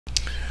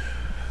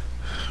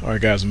Alright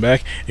guys, I'm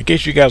back. In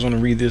case you guys want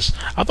to read this,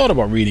 I thought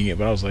about reading it,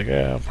 but I was like,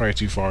 I'm probably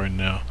too far in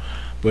now.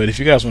 But if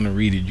you guys want to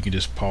read it, you can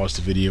just pause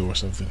the video or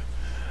something.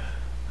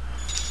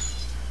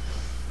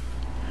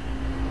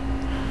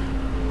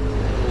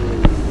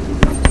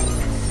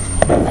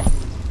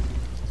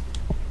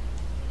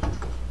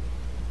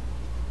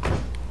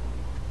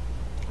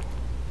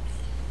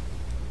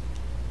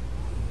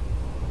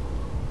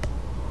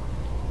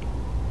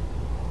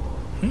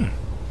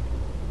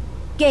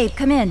 Gabe,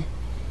 come in.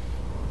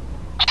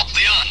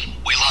 Leon,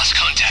 we lost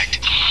contact.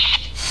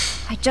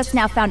 I just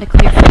now found a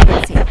clear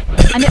frequency.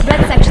 I'm at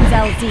Red Section's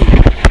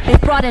LZ.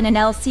 They've brought in an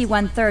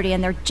LC-130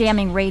 and they're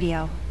jamming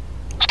radio.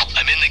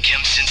 I'm in the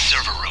ChemSynth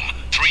server room.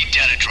 3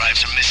 data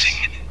drives are missing.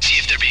 See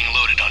if they're being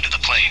loaded onto the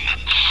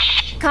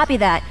plane. Copy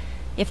that.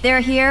 If they're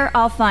here,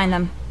 I'll find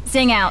them.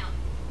 Zing out.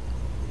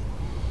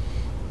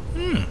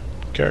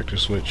 Character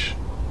switch.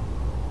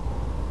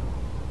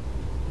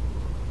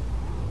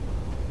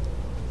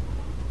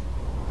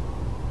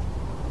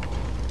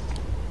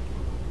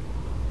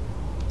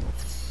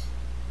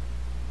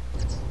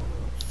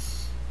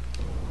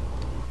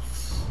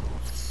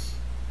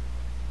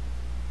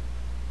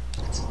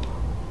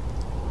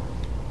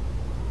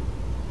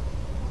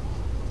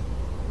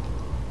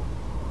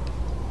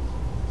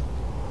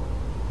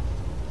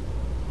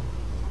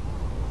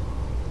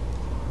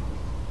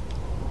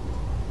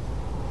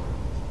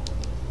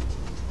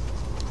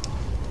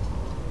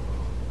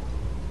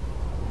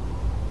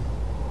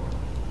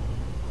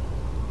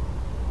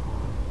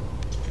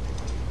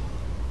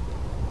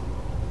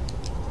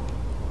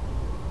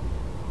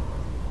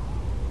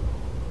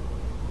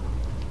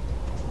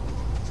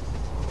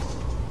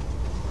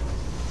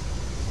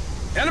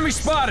 Enemy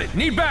spotted!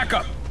 Need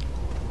backup!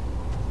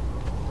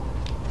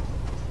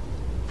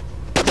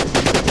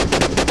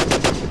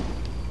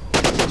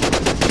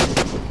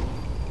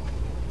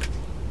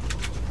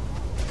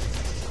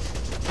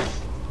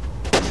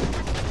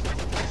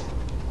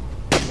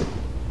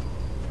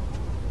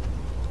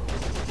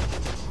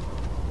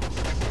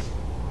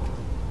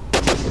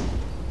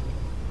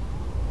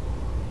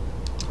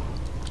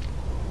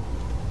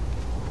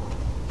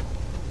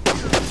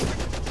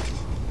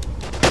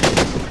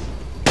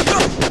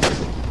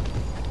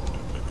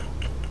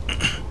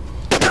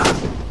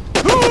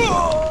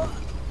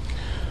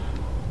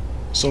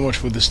 So much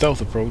for the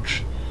stealth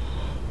approach.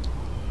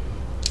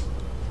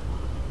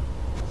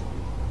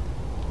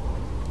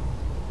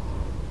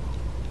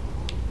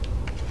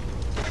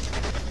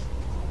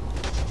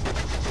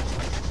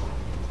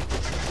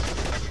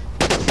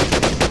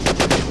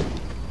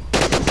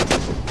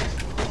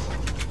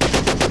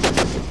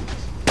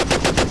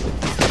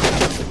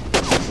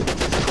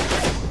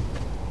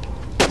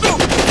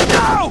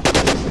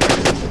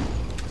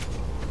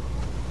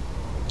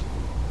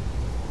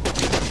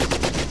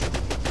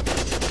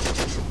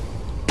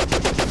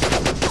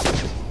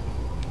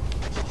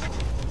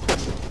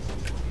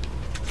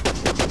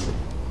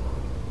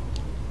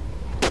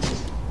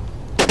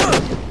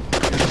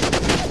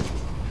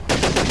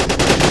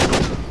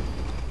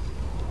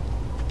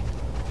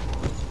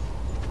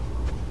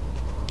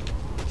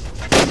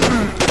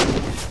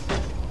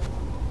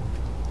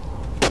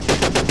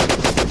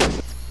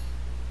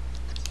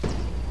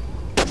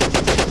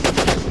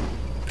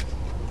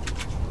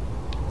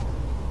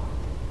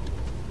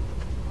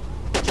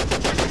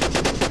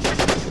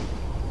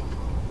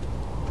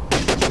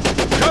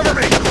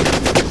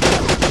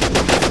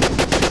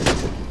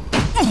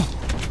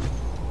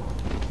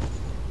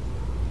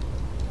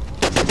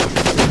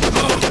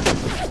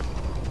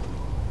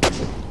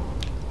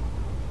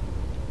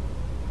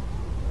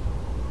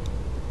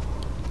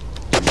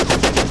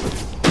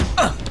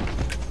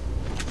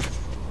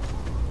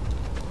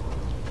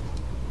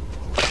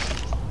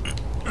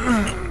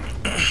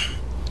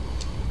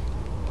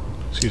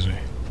 Excuse me.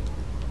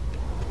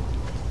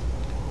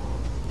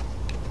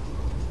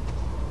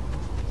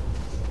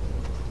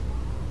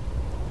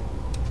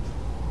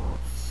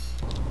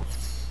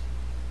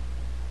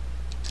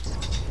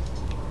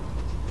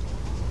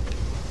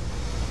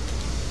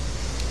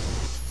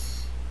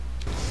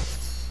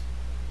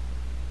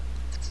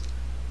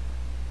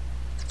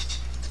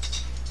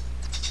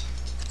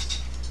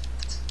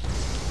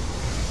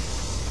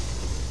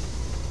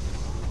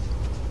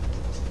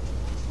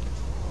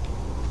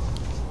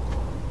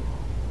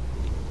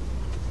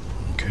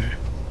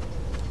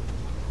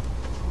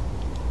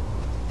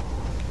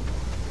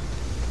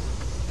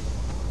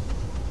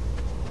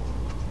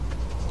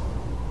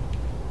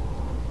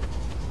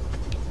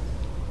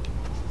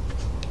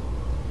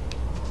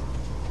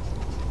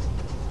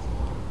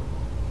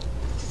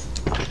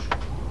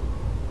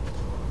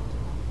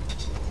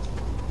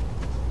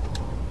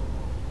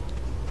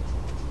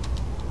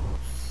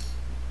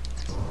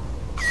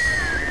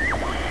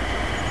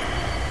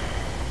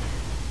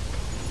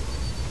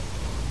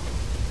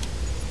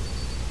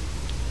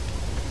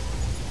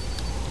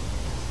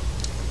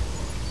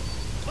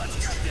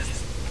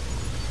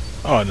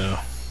 Oh no.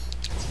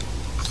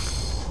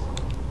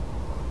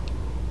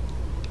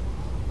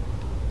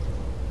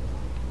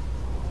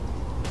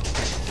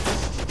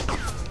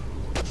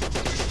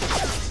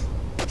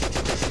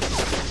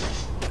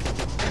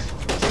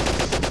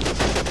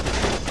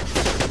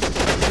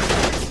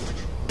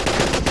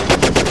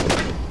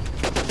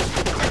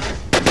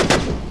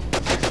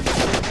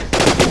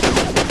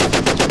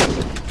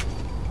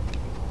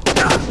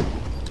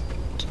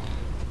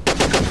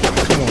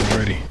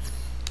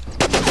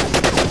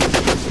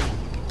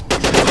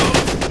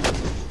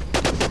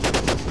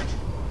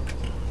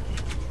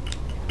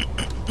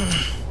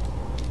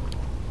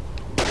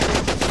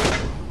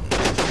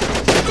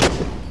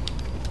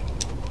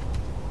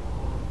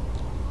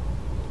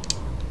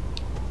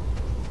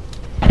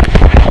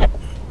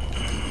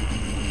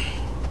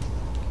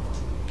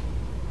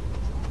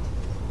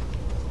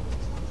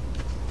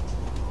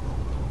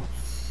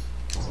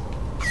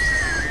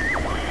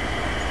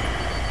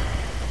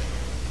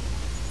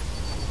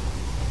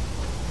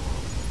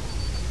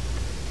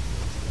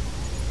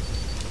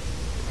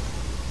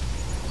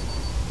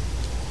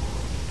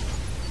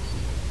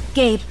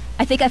 Gabe,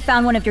 I think I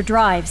found one of your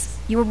drives.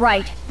 You were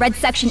right. Red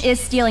Section is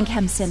stealing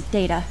ChemSynth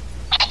data.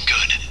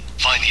 Good.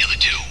 Find the other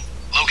two.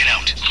 Logan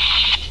out.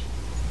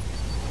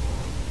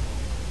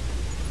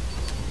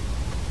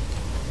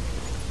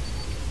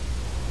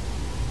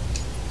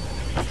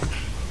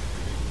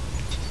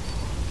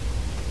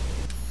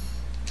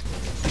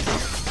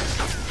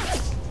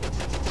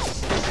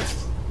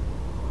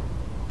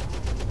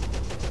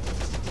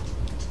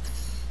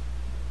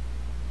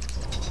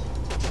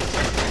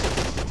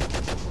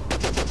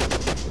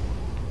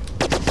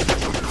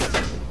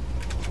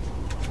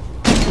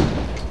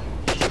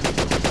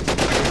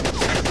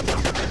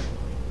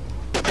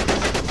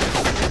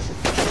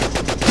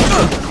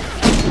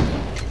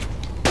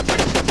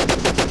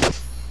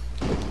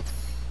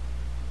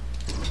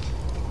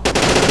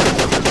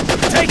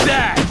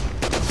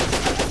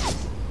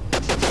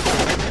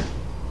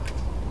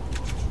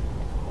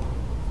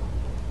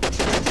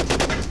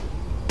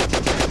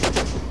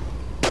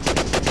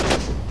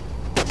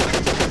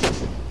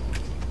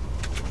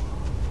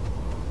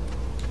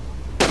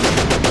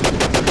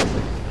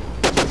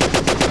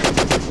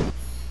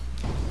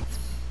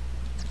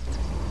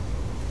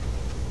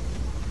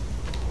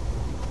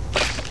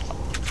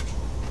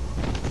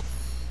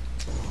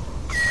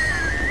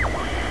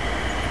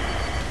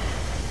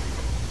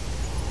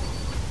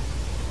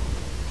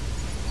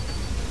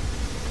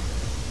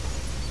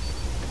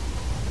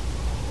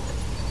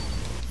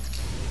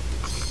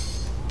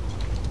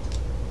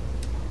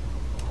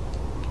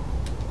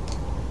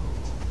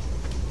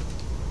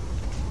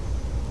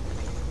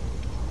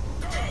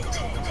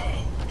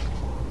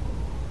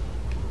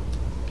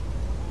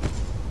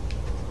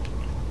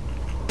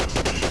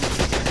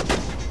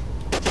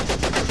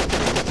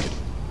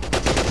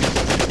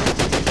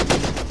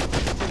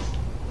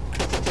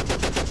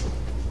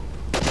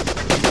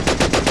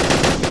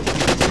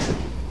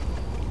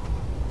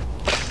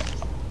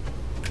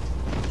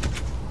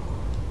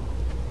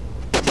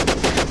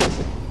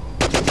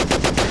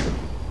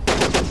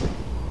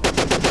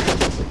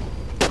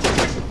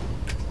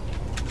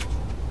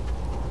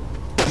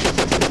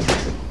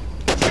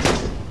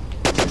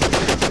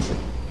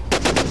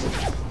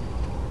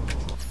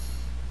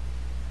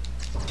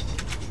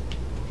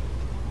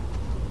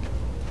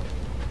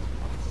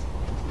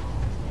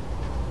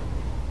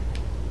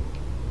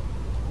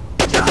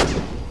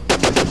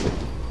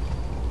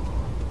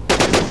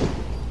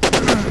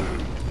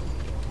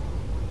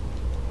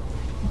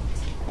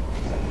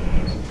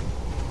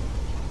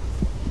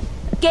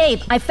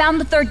 Gabe, I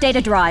found the third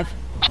data drive.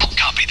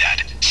 Copy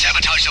that.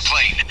 Sabotage the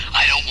plane.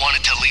 I don't want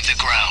it to leave the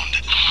ground.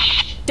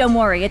 Don't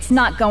worry, it's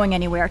not going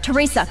anywhere.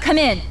 Teresa, come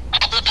in.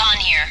 Lapon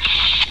here.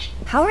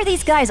 How are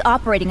these guys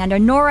operating under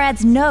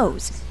NORAD's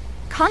nose?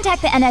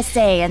 Contact the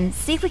NSA and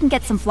see if we can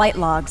get some flight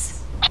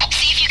logs.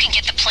 See if you can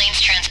get the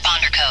plane's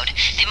transponder code.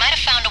 They might have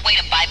found a way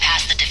to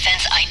bypass the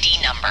defense ID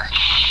number.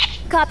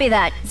 Copy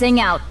that. Zing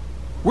out.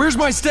 Where's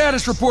my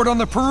status report on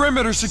the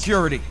perimeter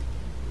security?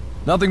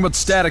 Nothing but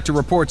static to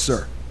report,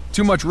 sir.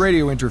 Too much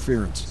radio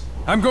interference.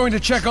 I'm going to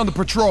check on the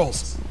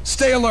patrols.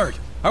 Stay alert.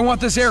 I want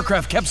this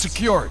aircraft kept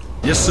secured.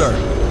 Yes, sir.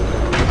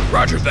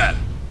 Roger that.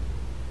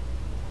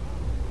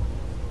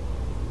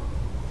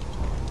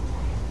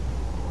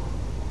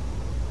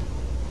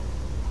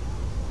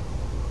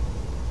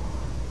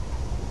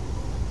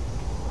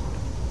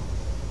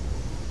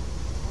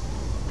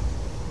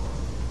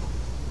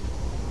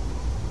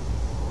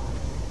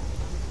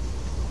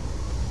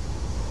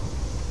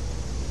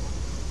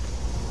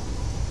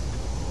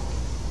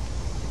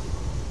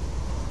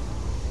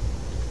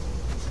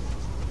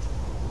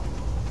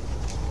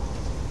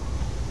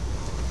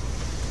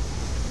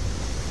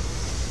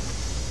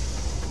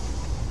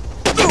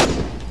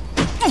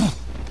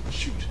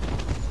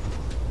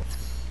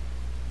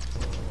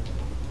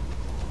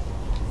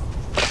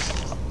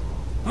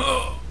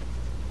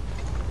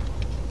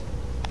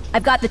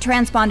 I've got the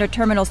transponder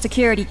terminal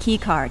security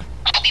keycard.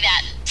 Copy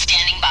that.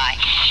 Standing by.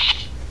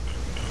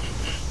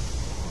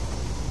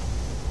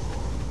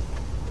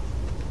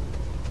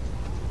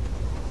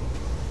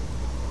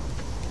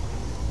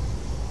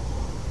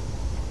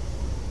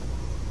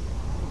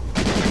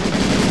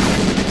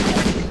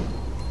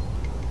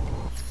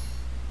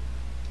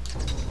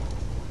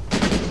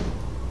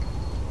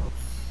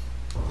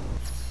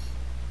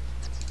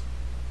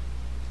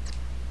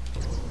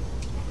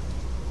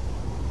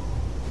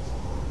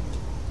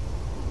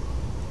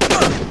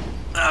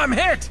 I'm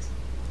hit!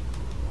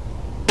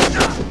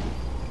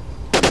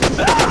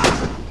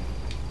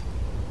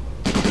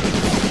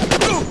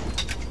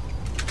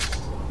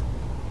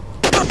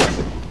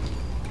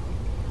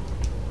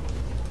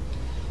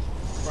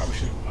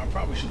 I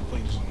probably should have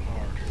played this on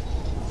hard.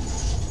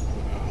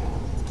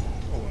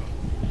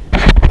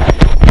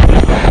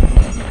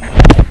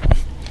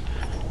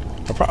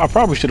 I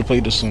probably should have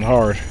played this on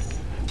hard,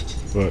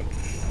 but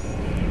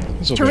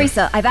it's okay.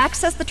 Teresa, I've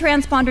accessed the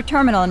transponder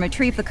terminal and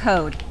retrieved the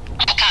code.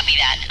 Copy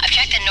that. I've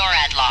checked the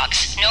NORAD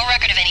logs. No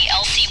record of any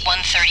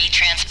LC-130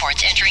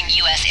 transports entering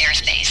U.S.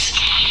 airspace.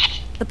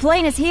 The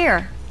plane is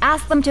here.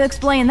 Ask them to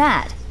explain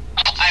that.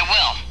 I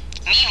will.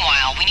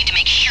 Meanwhile, we need to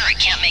make sure it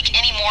can't make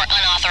more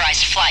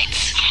unauthorized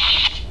flights.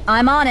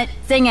 I'm on it.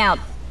 Zing out.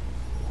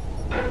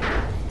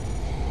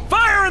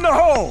 Fire in the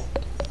hole!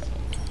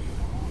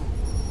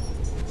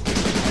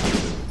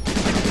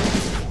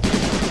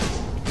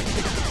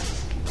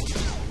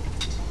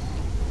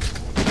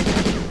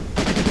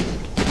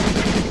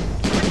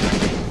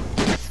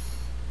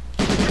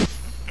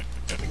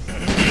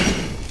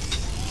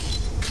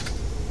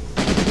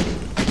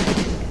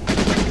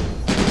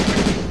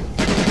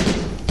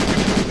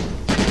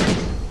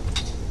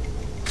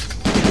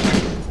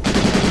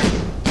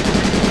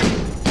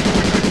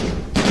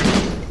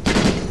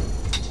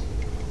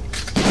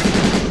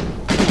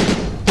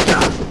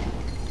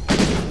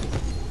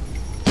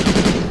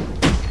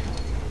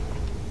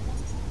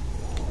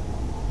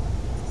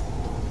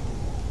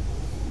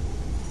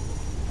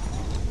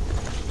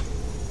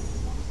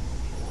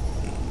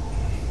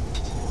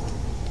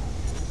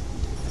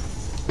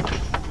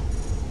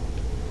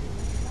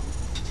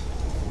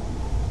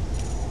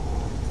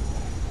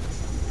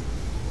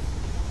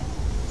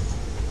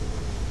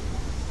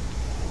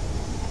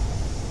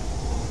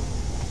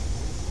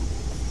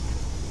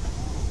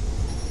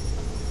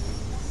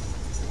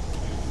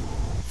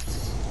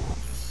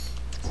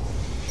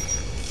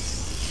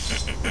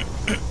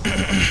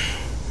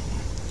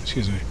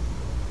 Excuse me.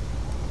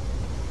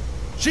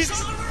 She's on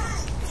the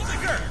roof! Flick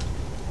her!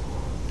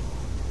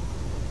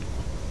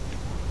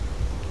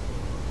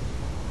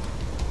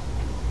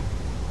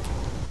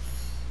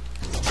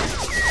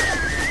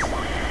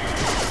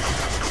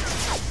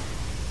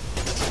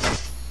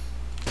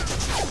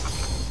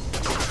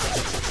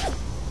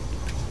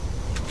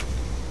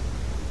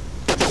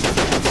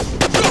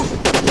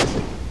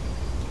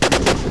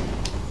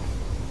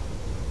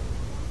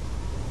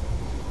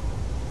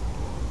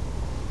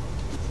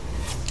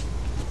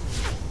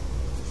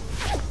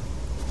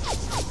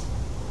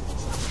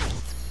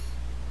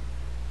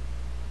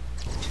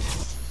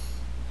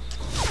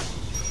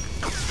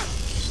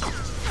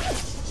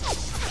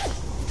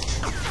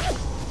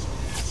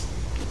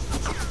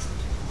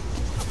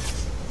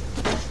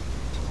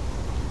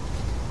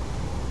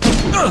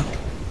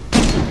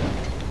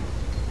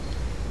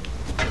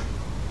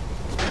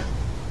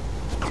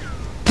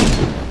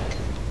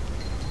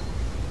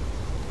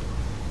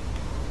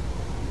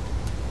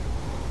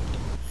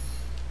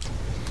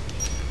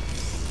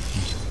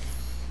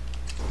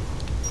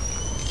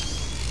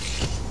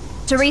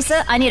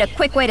 Teresa, I need a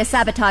quick way to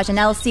sabotage an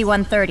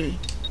LC-130.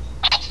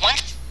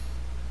 Once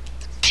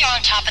you're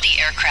on top of the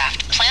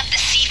aircraft, plant the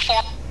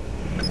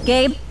C4.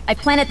 Gabe, I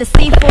planted the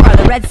C4 on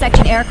the red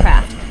section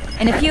aircraft.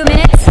 In a few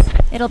minutes,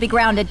 it'll be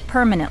grounded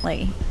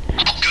permanently.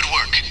 Good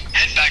work.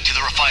 Head back to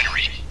the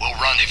refinery. We'll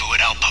rendezvous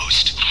at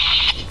Outpost.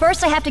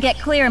 First, I have to get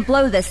clear and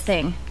blow this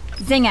thing.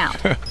 Zing out.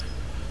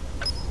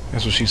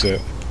 That's what she said.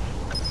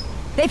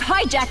 They've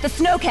hijacked the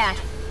Snowcat.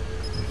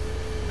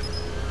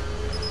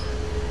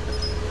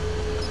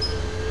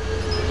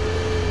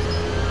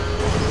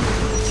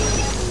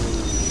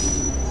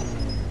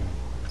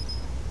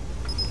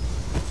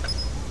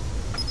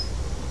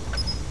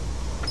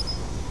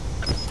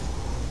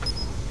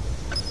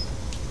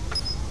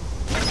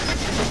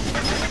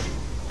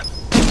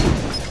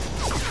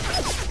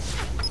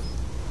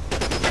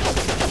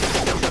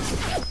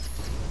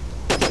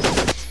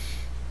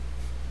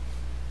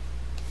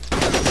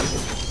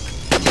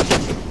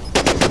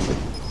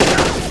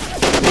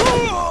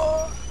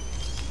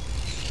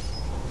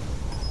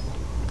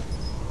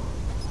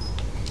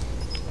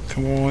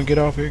 Come on, get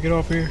off here, get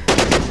off here.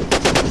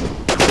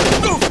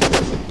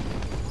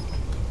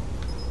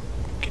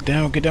 Get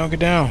down, get down, get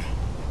down.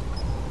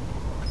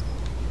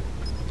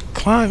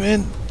 Climb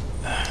in.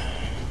 I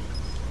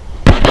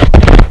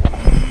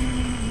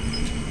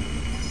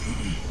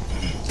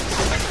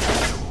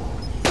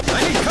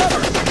need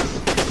cover!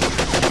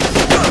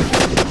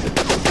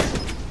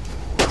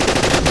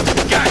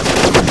 Guys,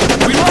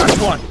 we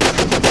lost one!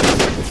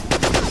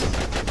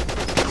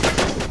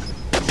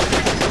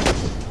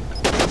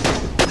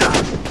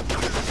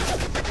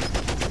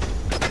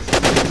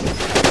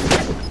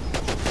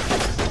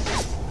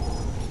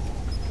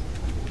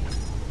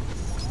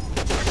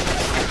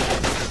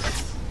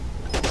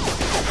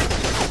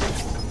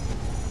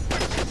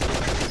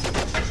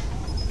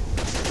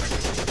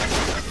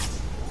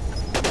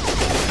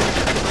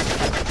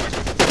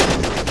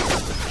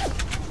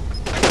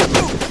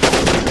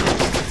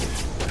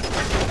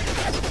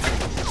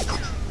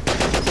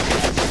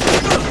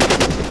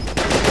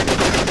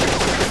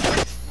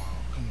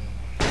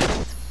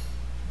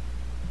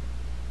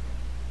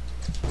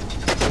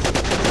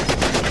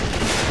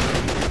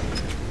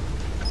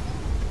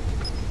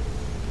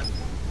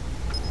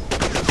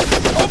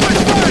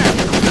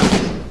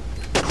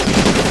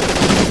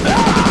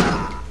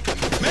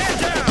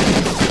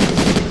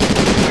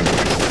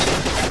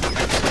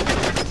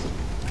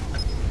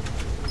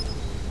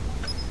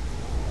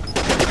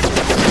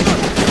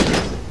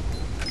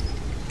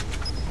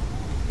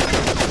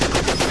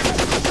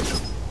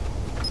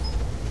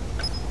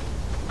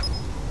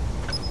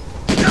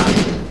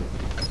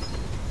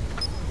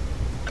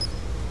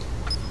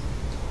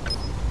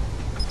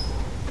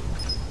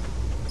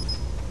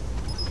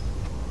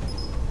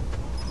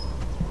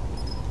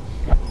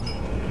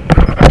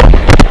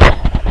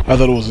 I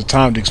thought it was a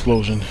timed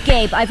explosion.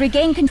 Gabe, I've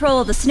regained control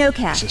of the It's a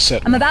snowcat.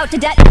 set I'm one. about to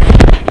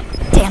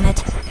Damn it.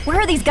 Where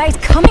are these guys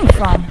coming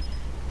from?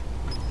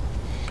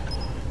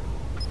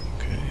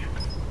 Okay.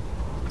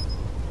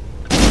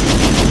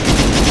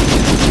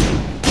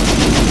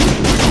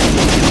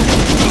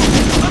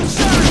 I'm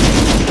shot!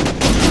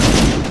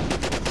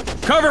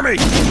 Cover me!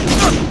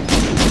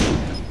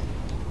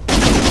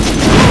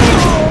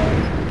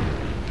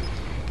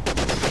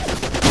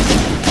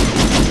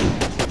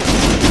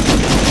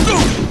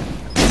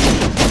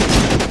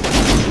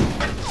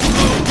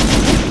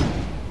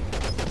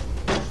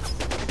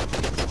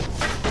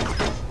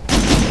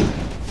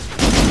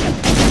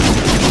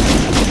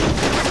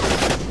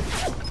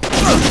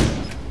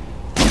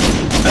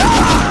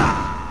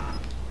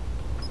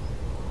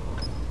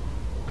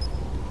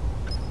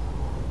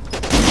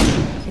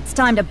 It's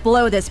time to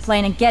blow this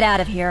plane and get out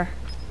of here.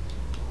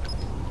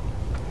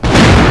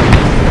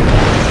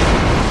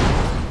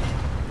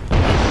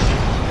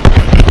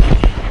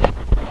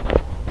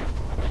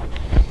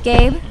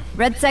 Gabe,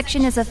 red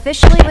section is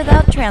officially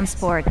without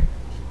transport.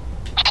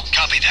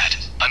 Copy that.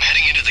 I'm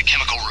heading into the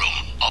chemical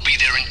room. I'll be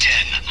there in 10.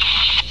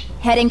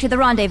 Heading to the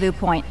rendezvous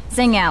point.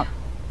 Zing out.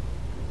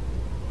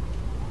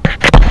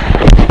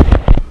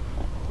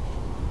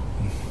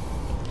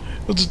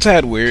 It's a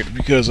tad weird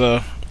because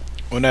on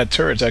that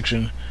turret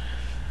section,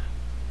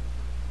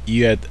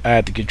 I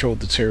had to control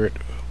the turret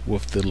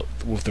with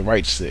the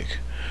right stick,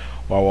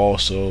 while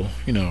also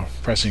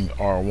pressing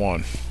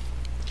R1.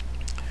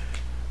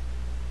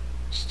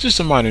 It's just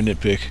a minor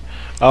nitpick.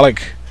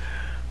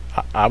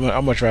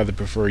 I much rather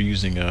prefer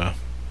using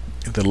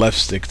the left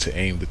stick to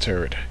aim the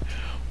turret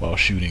while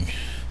shooting.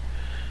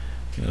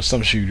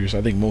 Some shooters,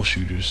 I think most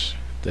shooters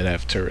that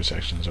have turret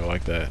sections are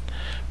like that,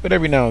 but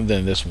every now and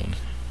then this one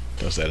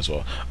does that as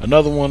well.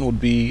 Another one would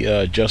be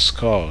Just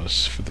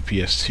Cause for the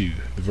PS2,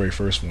 the very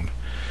first one.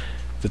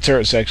 The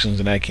turret sections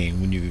in that game,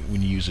 when you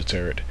use a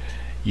turret,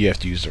 you have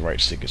to use the right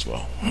stick as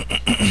well.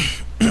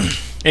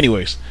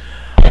 Anyways,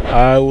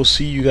 I will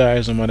see you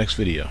guys on my next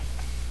video.